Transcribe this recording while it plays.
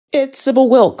It's Sybil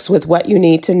Wilkes with what you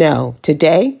need to know.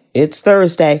 Today, it's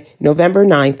Thursday, November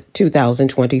 9th,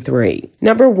 2023.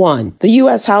 Number 1, the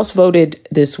U.S. House voted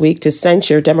this week to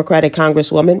censure Democratic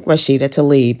Congresswoman Rashida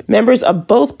Tlaib. Members of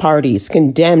both parties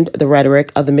condemned the rhetoric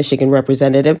of the Michigan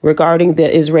representative regarding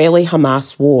the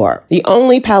Israeli-Hamas war. The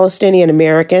only Palestinian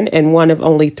American and one of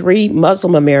only 3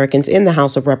 Muslim Americans in the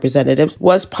House of Representatives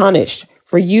was punished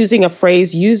for using a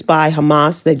phrase used by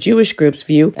Hamas that Jewish groups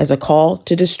view as a call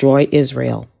to destroy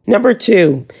Israel. Number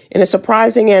 2, in a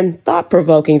surprising and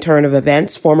thought-provoking turn of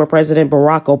events, former President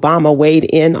Barack Obama weighed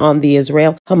in on the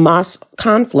Israel-Hamas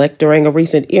conflict during a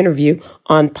recent interview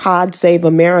on Pod Save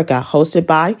America, hosted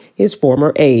by his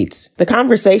former aides. The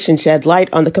conversation shed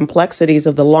light on the complexities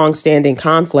of the long-standing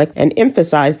conflict and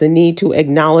emphasized the need to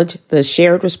acknowledge the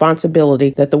shared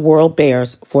responsibility that the world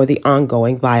bears for the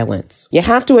ongoing violence. You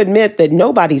have to admit that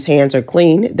nobody's hands are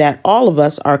clean, that all of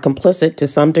us are complicit to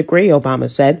some degree, Obama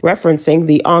said, referencing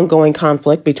the ongoing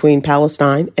conflict between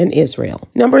Palestine and Israel.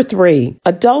 Number 3,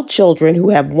 adult children who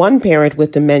have one parent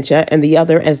with dementia and the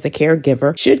other as the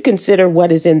caregiver should consider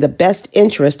what is in the best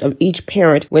interest of each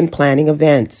parent when planning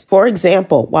events. For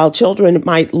example, while children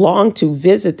might long to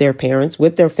visit their parents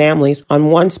with their families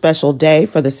on one special day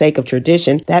for the sake of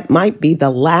tradition, that might be the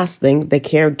last thing the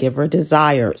caregiver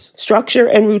desires. Structure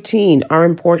and routine are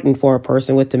important for a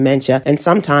person with dementia, and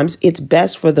sometimes it's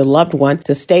best for the loved one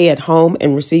to stay at home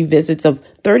and receive visits of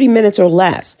 30 minutes or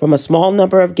less from a small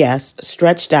number of guests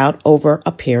stretched out over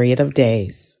a period of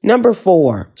days. Number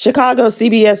 4, Chicago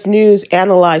CBS News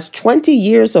analyzed 20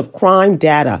 years of crime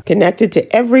data connected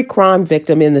to every crime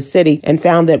victim in the city and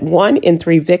found that 1 in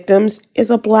 3 victims is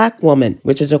a Black woman,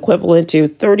 which is equivalent to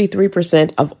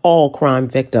 33% of all crime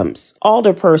victims.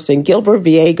 Alderperson Gilbert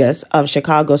Villegas of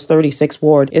Chicago's 36th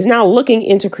Ward is now looking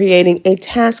into creating a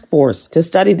task force to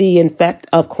study the effect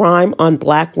of crime on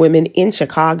Black women in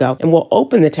Chicago and will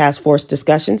open the task force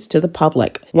discussions to the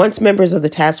public. Once members of the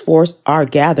task force are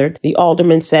gathered, the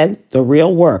alderman said the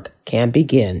real work can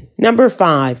begin. Number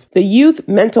 5, the youth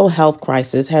mental health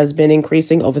crisis has been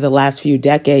increasing over the last few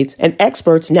decades, and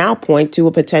experts now point to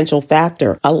a potential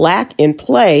factor, a lack in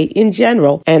play in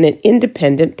general and an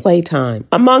independent playtime.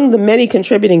 Among the many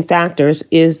contributing factors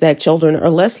is that children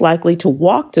are less likely to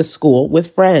walk to school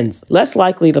with friends, less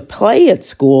likely to play at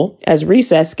school as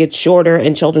recess gets shorter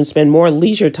and children spend more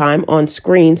leisure time on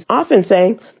screens, often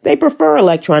saying they prefer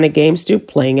electronic games to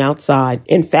playing outside.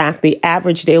 In fact, the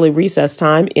average daily recess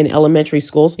time in elementary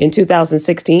schools in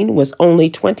 2016 was only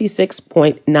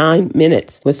 26.9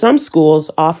 minutes, with some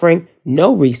schools offering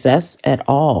no recess at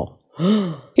all.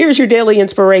 Here's your daily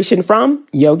inspiration from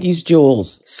Yogi's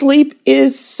Jewels. Sleep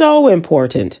is so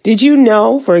important. Did you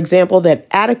know, for example, that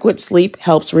adequate sleep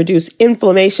helps reduce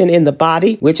inflammation in the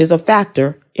body, which is a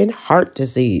factor in heart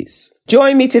disease?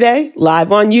 Join me today,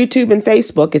 live on YouTube and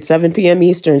Facebook at 7 p.m.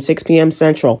 Eastern, 6 p.m.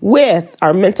 Central, with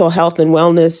our mental health and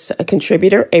wellness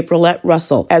contributor, Aprilette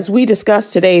Russell, as we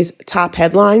discuss today's top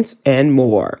headlines and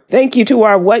more. Thank you to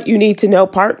our What You Need to Know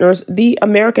partners, the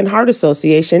American Heart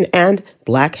Association and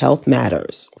Black Health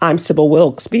Matters. I'm Sybil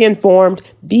Wilkes. Be informed,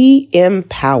 be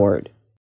empowered.